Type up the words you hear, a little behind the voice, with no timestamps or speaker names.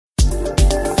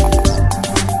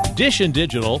Dish and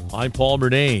Digital, I'm Paul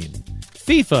Murnane.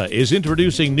 FIFA is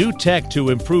introducing new tech to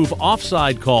improve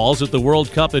offside calls at the World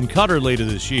Cup in Qatar later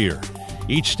this year.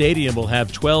 Each stadium will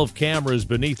have 12 cameras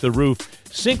beneath the roof,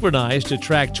 synchronized to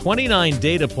track 29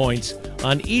 data points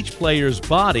on each player's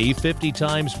body 50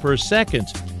 times per second.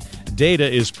 Data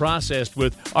is processed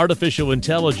with artificial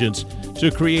intelligence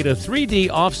to create a 3D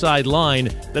offside line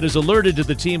that is alerted to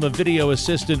the team of video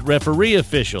assistant referee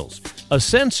officials. A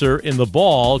sensor in the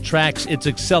ball tracks its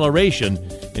acceleration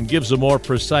and gives a more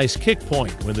precise kick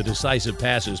point when the decisive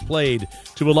pass is played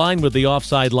to align with the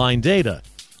offside line data.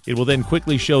 It will then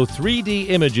quickly show 3D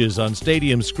images on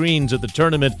stadium screens at the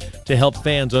tournament to help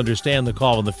fans understand the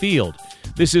call on the field.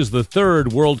 This is the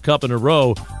third World Cup in a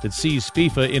row that sees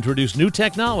FIFA introduce new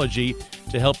technology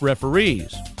to help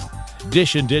referees.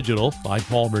 Dish and Digital, I'm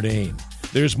Paul Murnane.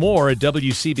 There's more at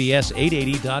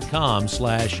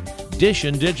WCBS880.com/Dish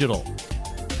and Digital.